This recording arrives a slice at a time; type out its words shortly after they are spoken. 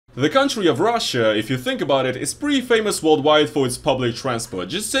The country of Russia, if you think about it, is pretty famous worldwide for its public transport.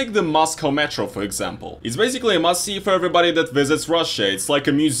 Just take the Moscow metro, for example. It's basically a must-see for everybody that visits Russia. It's like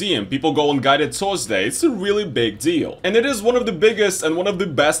a museum. People go on guided tours there. It's a really big deal. And it is one of the biggest and one of the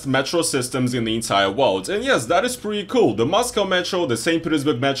best metro systems in the entire world. And yes, that is pretty cool. The Moscow metro, the St.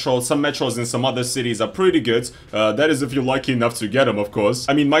 Petersburg metro, some metros in some other cities are pretty good. That is if you're lucky enough to get them, of course.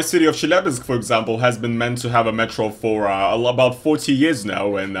 I mean, my city of Chelyabinsk, for example, has been meant to have a metro for about 40 years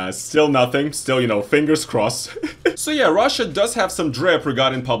now, and still nothing. Still, you know, fingers crossed. So yeah, Russia does have some drip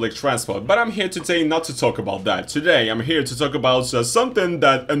regarding public transport, but I'm here today not to talk about that. Today, I'm here to talk about something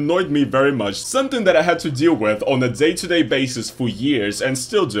that annoyed me very much, something that I had to deal with on a day-to-day basis for years and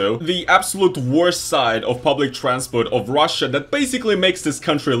still do. The absolute worst side of public transport of Russia that basically makes this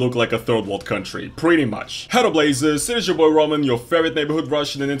country look like a third world country, pretty much. Hello Blazers, it is your boy Roman, your favorite neighborhood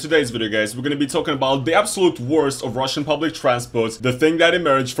Russian, and in today's video, guys, we're gonna be talking about the absolute worst of Russian public transport, the thing that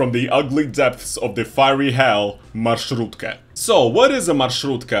emerged from the ugly depths of the fiery hell, marshrutka. So, what is a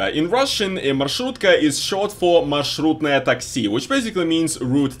marshrutka? In Russian, a marshrutka is short for marshrutное taxi, which basically means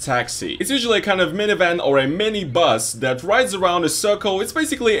route taxi. It's usually a kind of minivan or a mini bus that rides around a circle. It's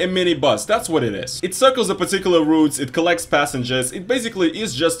basically a mini bus, that's what it is. It circles a particular route, it collects passengers, it basically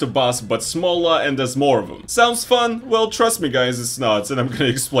is just a bus, but smaller and there's more of them. Sounds fun? Well, trust me guys, it's not, and I'm gonna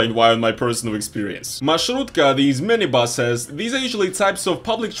explain why on my personal experience. Marshrutka, these minibuses, these are usually types of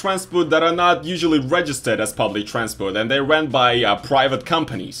public transport that are not usually registered as public transport, and they're ran by private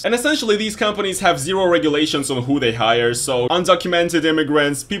companies. And essentially these companies have zero regulations on who they hire, so undocumented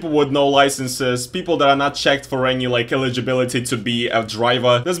immigrants, people with no licenses, people that are not checked for any like eligibility to be a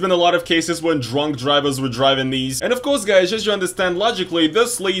driver. There's been a lot of cases when drunk drivers were driving these. And of course guys, as you understand logically,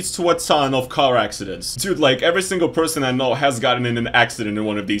 this leads to a ton of car accidents. Dude, like every single person I know has gotten in an accident in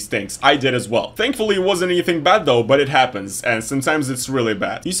one of these things. I did as well. Thankfully it wasn't anything bad though, but it happens, and sometimes it's really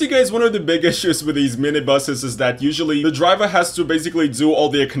bad. You see guys, one of the big issues with these minibuses is that usually the driver has to basically do all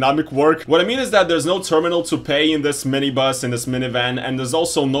the economic work. What I mean is that there's no terminal to pay in this minibus, in this minivan, and there's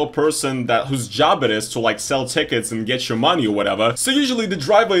also no person whose job it is to like sell tickets and get your money or whatever. So usually the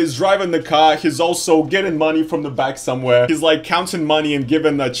driver is driving the car, he's also getting money from the back somewhere, he's like counting money and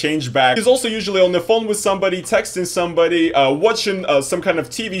giving a change back. He's also usually on the phone with somebody, texting somebody, watching some kind of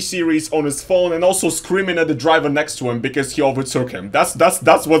TV series on his phone, and also screaming at the driver next to him because he overtook him. That's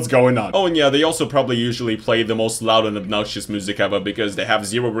what's going on. Oh and yeah, they also probably usually play the most loud and obnoxious music ever because they have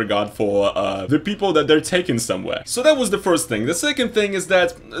zero regard for the people that they're taking somewhere. So that was the first thing. The second thing is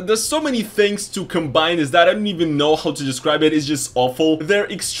that there's so many things to combine is that I don't even know how to describe it. It's just awful. They're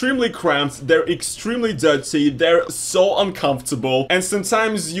extremely cramped, they're extremely dirty, they're so uncomfortable, and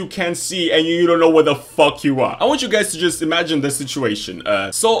sometimes you can't see and you don't know where the fuck you are. I want you guys to just imagine the situation.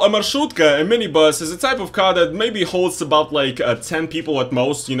 So a marshutka, a minibus, is a type of car that maybe holds about like 10 people at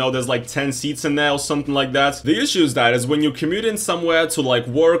most. You know, there's like 10 seats in there or something like that. The issue is that is when you commute in somewhere to like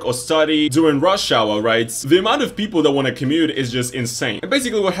work or study during rush hour, right? The amount of people that want to commute is just insane. And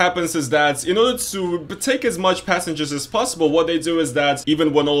basically what happens is that in order to take as much passengers as possible, what they do is that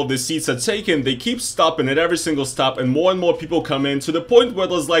even when all of the seats are taken, they keep stopping at every single stop and more people come in to the point where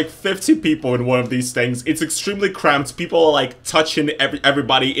there's like 50 people in one of these things. It's extremely cramped. People are like touching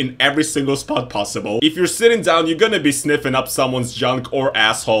everybody in every single spot possible. If you're sitting down, you're gonna be sniffing up someone's junk or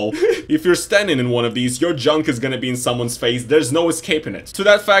asshole. If you're standing in one of these, your junk is gonna be in someone's face. There's no escaping it. To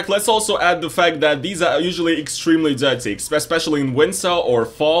that fact, let's also add the fact that these are usually extremely dirty, especially in winter or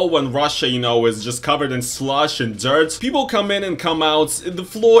fall when Russia, you know, is just covered in slush and dirt. People come in and come out. The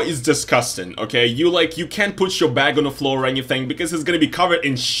floor is disgusting, okay? You can't put your bag on the floor or anything because it's gonna be covered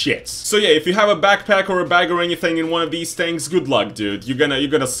in shit. So yeah, if you have a backpack or a bag or anything in one of these things, good luck, dude. You're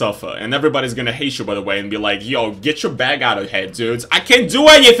gonna suffer, and everybody's gonna hate you, by the way, and be like, yo, get your bag out of here, dude. I can't do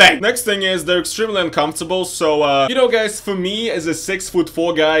anything! Next thing is, they're extremely uncomfortable, so, you know, guys, for me, as a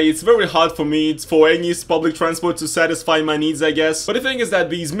 6'4" guy, it's very hard for me for any public transport to satisfy my needs, I guess. But the thing is that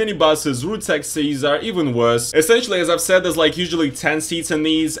these minibuses, route taxis, are even worse. Essentially, as I've said, there's like usually 10 seats in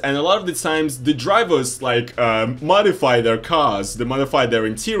these, and a lot of the times, the drivers, like, modify their cars, they modify their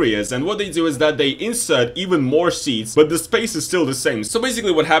interiors, and what they do is that they insert even more seats, but the space is still the same. So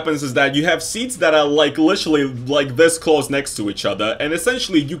basically what happens is that you have seats that are like literally like this close next to each other, and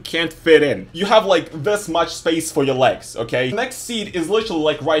essentially you can't fit in. You have like this this much space for your legs, okay? The next seat is literally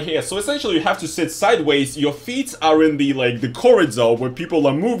like right here, so essentially you have to sit sideways. Your feet are in the like the corridor where people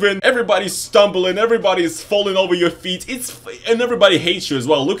are moving, everybody's stumbling, everybody's falling over your feet, and everybody hates you as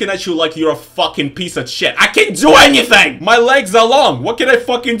well, looking at you like you're a fucking piece of shit. I can't do anything! My legs are long, what can I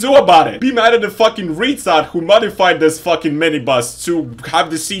fucking do about it? Be mad at the fucking retard who modified this fucking minibus to have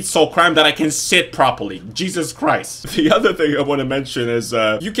the seats so cramped that I can sit properly. Jesus Christ. The other thing I want to mention is,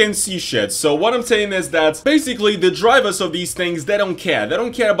 you can see shit. So what I'm saying is that, basically, the drivers of these things, they don't care. They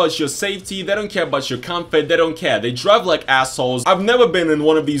don't care about your safety, they don't care about your comfort, they don't care. They drive like assholes. I've never been in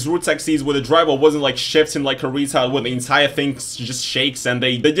one of these route taxis where the driver wasn't like shifting like a retard where the entire thing just shakes, and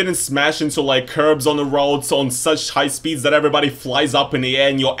they didn't smash into like curbs on the roads on such high speeds that everybody flies up in the air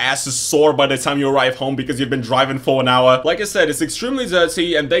and your ass is sore by the time you arrive home because you've been driving for an hour. Like I said, it's extremely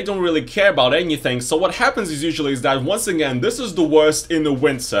dirty and they don't really care about anything. So what happens is usually is that, once again, this is the worst in the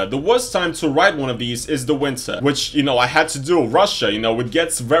winter. The worst time to ride one of these is the winter, which, you know, I had to do. Russia, you know, it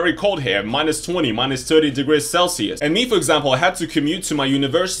gets very cold here, minus 20, minus 30 degrees Celsius. And me, for example, I had to commute to my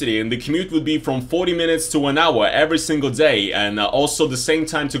university, and the commute would be from 40 minutes to an hour every single day, and also the same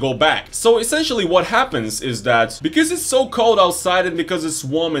time to go back. So essentially what happens is that, because it's so cold outside and because it's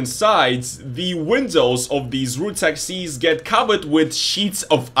warm inside, the windows of these route taxis get covered with sheets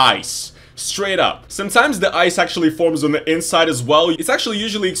of ice. Straight up. Sometimes the ice actually forms on the inside as well. It's actually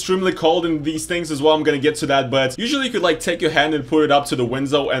usually extremely cold in these things as well. I'm gonna get to that, but usually you could like take your hand and put it up to the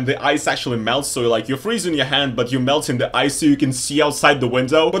window and the ice actually melts, so like you're freezing your hand but you're melting the ice so you can see outside the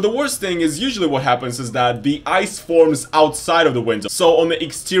window. But the worst thing is usually what happens is that the ice forms outside of the window, so on the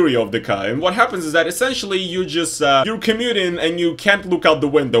exterior of the car. And what happens is that essentially you just you're commuting and you can't look out the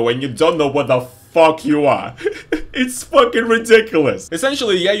window and you don't know what the fuck you are. It's fucking ridiculous.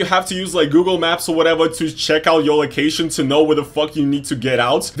 Essentially, yeah, you have to use like Google Maps or whatever to check out your location to know where the fuck you need to get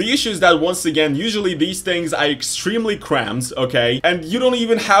out. The issue is that, once again, usually these things are extremely cramped, okay? And you don't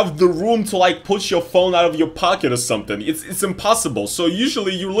even have the room to like push your phone out of your pocket or something. It's impossible. So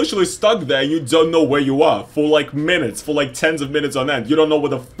usually you're literally stuck there and you don't know where you are for like minutes, for like tens of minutes on end. You don't know where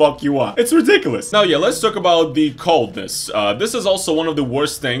the fuck you are. It's ridiculous. Now, yeah, let's talk about the coldness. This is also one of the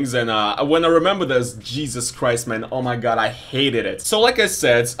worst things, and when I remember this, Jesus Christ, man, oh my god, I hated it. So like I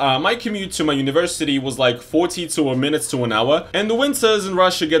said, my commute to my university was like 40 minutes to an hour, and the winters in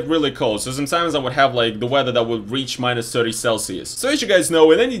Russia get really cold, so sometimes I would have like the weather that would reach minus 30 Celsius. So as you guys know,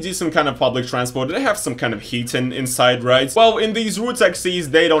 when any decent kind of public transport, they have some kind of heat inside, right? Well, in these route taxis,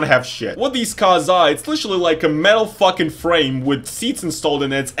 they don't have shit. What these cars are, it's literally like a metal fucking frame with seats installed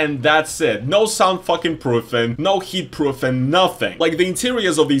in it, and that's it. No sound fucking proofing, no heat proofing, nothing. Like, the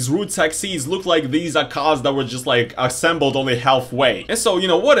interiors of these route taxis look like these are cars that were just like assembled only halfway. And so, you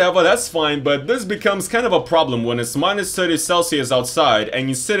know, whatever, that's fine, but this becomes kind of a problem when it's minus 30 Celsius outside and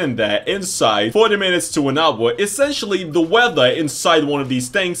you're sitting there inside 40 minutes to an hour. Essentially, the weather inside one of these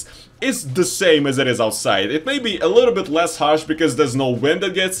things is the same as it is outside. It may be a little bit less harsh because there's no wind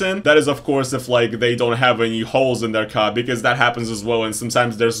that gets in. That is, of course, if like they don't have any holes in their car, because that happens as well, and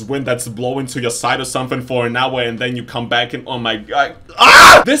sometimes there's wind that's blowing to your side or something for an hour and then you come back and, oh my god.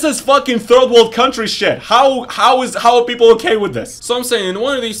 Ah! This is fucking third world country shit. How are people okay with this? So I'm saying,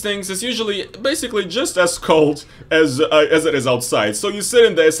 one of these things is usually basically just as cold as it is outside. So you're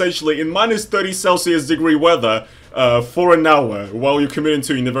sitting there essentially in minus 30 Celsius degree weather for an hour while you're commuting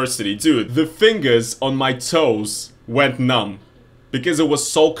to university. Dude, the fingers on my toes went numb because it was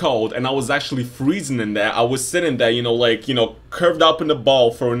so cold and I was actually freezing in there. I was sitting there, you know, like, you know, curved up in the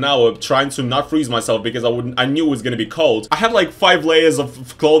ball for an hour trying to not freeze myself because I knew it was gonna be cold. I had like 5 layers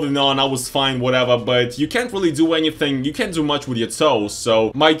of clothing on, I was fine, whatever, but you can't really do anything, you can't do much with your toes.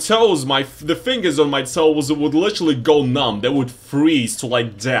 So my toes, the fingers on my toes would literally go numb. They would freeze to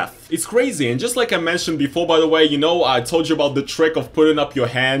like death. It's crazy. And just like I mentioned before, by the way, you know, I told you about the trick of putting up your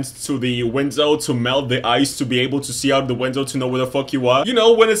hand to the window to melt the ice to be able to see out the window to know where the fuck you are. You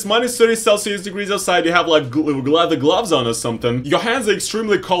know, when it's minus 30 Celsius degrees outside, you have like leather gloves on or something. Your hands are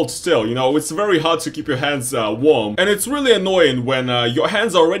extremely cold still, you know, it's very hard to keep your hands warm. And it's really annoying when your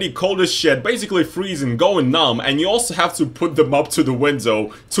hands are already cold as shit, basically freezing, going numb, and you also have to put them up to the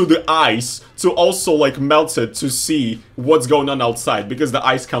window, to the ice, to also like melt it to see what's going on outside, because the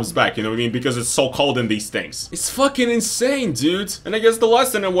ice comes back, you know what I mean, because it's so cold in these things. It's fucking insane, dude. And I guess the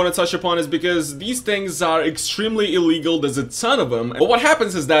last thing I want to touch upon is because these things are extremely illegal, there's a ton of them. But what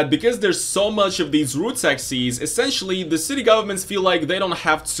happens is that because there's so much of these route taxis, essentially the city governments feel like they don't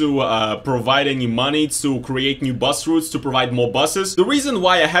have to provide any money to create new bus routes, to provide more buses. The reason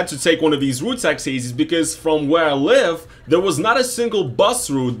why I had to take one of these route taxis is because from where I live, there was not a single bus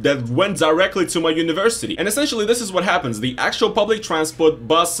route that went directly to my university. And essentially this is what happens. The actual public transport,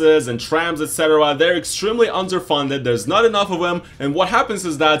 buses and trams, etc., they're extremely underfunded, there's not enough of them, and what happens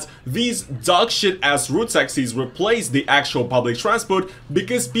is that these dog shit ass route taxis replace the actual public transport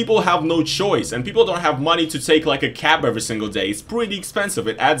because people have no choice, and people don't have money to take like a cab every single day. It's pretty expensive,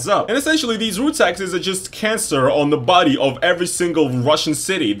 it adds up. And essentially these route taxis are just cancer on the body of every single Russian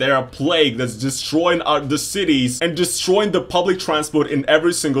city. They're a plague that's destroying the cities and destroying the public transport in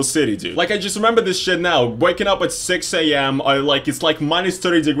every single city, dude. Like, I just remember this shit now, waking up at 6 a.m, like, it's like minus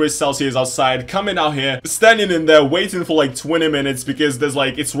 30 degrees Celsius outside, coming out here, standing in there, waiting for like 20 minutes because there's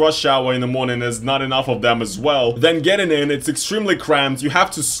like, it's rush hour in the morning, there's not enough of them as well. Then getting in, it's extremely cramped, you have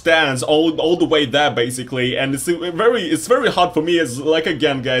to stand all the way there, basically, and it's very hard for me, as, like,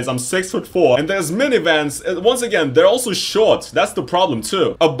 again, guys, I'm 6'4", and there's minivans, once again, they're also short, that's the problem,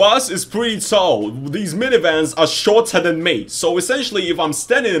 too. A bus is pretty tall, these minivans are shorter than me. So essentially, if I'm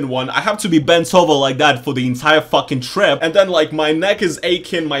standing in one, I have to be bent over like that for the entire fucking trip, and then like my neck is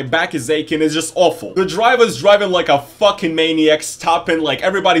aching, my back is aching, it's just awful. The driver's driving like a fucking maniac, stopping, like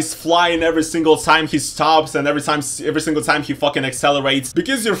everybody's flying every single time he stops, and every single time he fucking accelerates.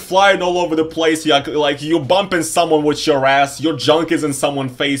 Because you're flying all over the place, you're bumping someone with your ass, your junk is in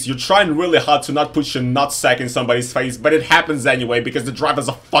someone's face, you're trying really hard to not put your nutsack in somebody's face, but it happens anyway because the driver's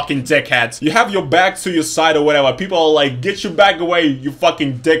a fucking dickhead. You have your back to your side or whatever, people are like, get your back away, you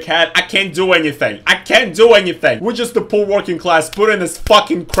fucking dickhead. I can't do anything. I can't do anything. We're just the poor working class put in this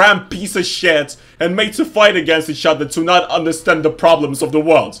fucking cramped piece of shit and made to fight against each other to not understand the problems of the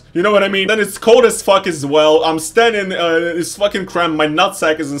world. You know what I mean? Then it's cold as fuck as well. I'm standing, it's fucking cramped. My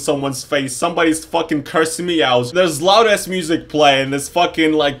nutsack is in someone's face. Somebody's fucking cursing me out. There's loud ass music playing. There's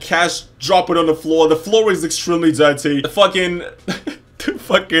fucking like cash dropping on the floor. The floor is extremely dirty. The fucking...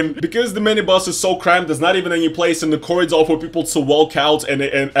 because the minibus is so cramped, there's not even any place in the corridor for people to walk out and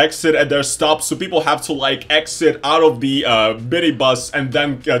exit at their stops, so people have to like exit out of the minibus and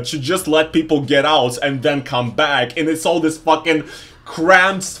then to just let people get out and then come back, and it's all this fucking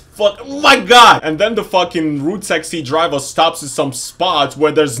cramped oh my god! And then the fucking route taxi driver stops at some spot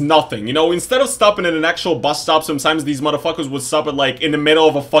where there's nothing. You know, instead of stopping at an actual bus stop, sometimes these motherfuckers would stop at like in the middle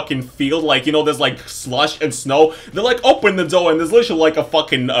of a fucking field, like, you know, there's like slush and snow. They like open the door and there's literally like a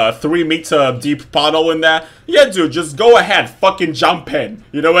fucking 3-meter deep puddle in there. Yeah, dude, just go ahead, fucking jump in.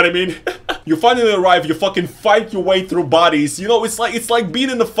 You know what I mean? You finally arrive, you fucking fight your way through bodies. You know, it's like being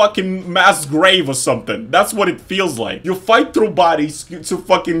in a fucking mass grave or something. That's what it feels like. You fight through bodies to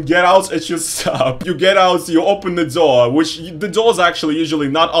fucking get out at your stop. You get out, you open the door, which the door's actually usually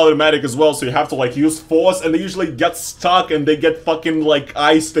not automatic as well, so you have to like use force, and they usually get stuck and they get fucking like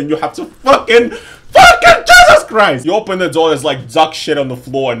iced, and you have to fucking Jesus Christ! You open the door, there's like duck shit on the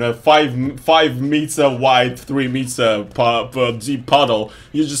floor and a 5-meter wide, 3-meter deep puddle.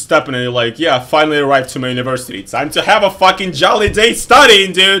 You just step in and you're like, yeah, finally arrived to my university. Time to have a fucking jolly day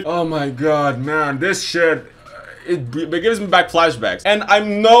studying, dude! Oh my god, man, this shit... It gives me back flashbacks. And I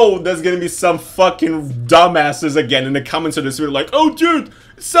know there's gonna be some fucking dumbasses again in the comments of this video like, oh dude,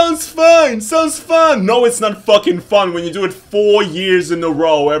 sounds fun, sounds fun. No, it's not fucking fun when you do it 4 years in a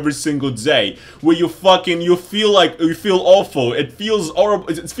row every single day. Where you feel awful. It feels horrible.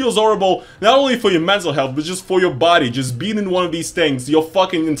 It feels horrible not only for your mental health, but just for your body. Just being in one of these things, your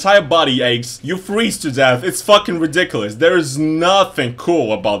fucking entire body aches. You freeze to death. It's fucking ridiculous. There is nothing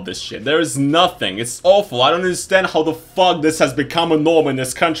cool about this shit. There is nothing. It's awful. I don't understand how the fuck this has become a norm in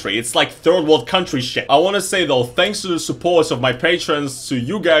this country. It's like third world country shit. I want to say though, thanks to the support of my patrons, to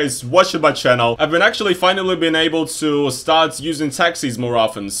you guys watching my channel, I've been actually finally been able to start using taxis more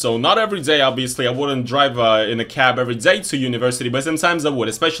often. So not every day, obviously, I wouldn't drive in a cab every day to university, but sometimes I would,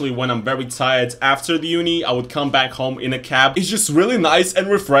 especially when I'm very tired after the uni. I would come back home in a cab. It's just really nice and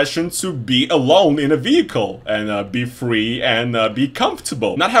refreshing to be alone in a vehicle and be free and be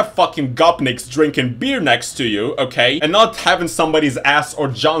comfortable. Not have fucking gopniks drinking beer next to you, okay? And not having somebody's ass or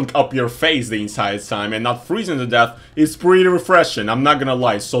junk up your face the entire time and not freezing to death is pretty refreshing, I'm not gonna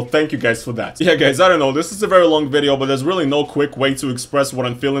lie, so thank you guys for that. Yeah guys, I don't know, this is a very long video, but there's really no quick way to express what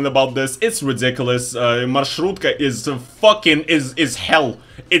I'm feeling about this. It's ridiculous. Marshrutka is fucking is hell.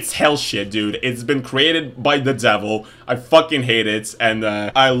 It's hell shit, dude. It's been created by the devil. I fucking hate it, and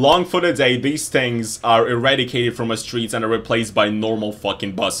I long for the day these things are eradicated from our streets and are replaced by normal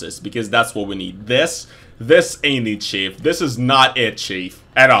fucking buses, because that's what we need. This ain't it, chief. This is not it, chief.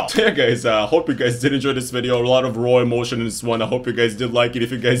 at all. So yeah guys, hope you guys did enjoy this video. A lot of raw emotion in this one. I hope you guys did like it.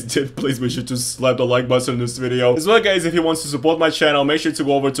 If you guys did, please make sure to slap the like button in this video. As well guys, if you want to support my channel, make sure to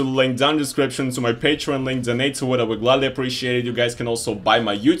go over to the link down in the description to my Patreon link, donate to it. I would gladly appreciate it. You guys can also buy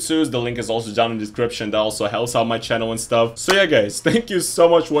my YouTubes. The link is also down in the description. That also helps out my channel and stuff. So yeah guys, thank you so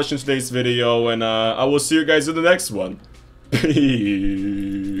much for watching today's video, and I will see you guys in the next one.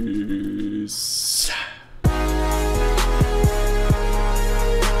 Peace.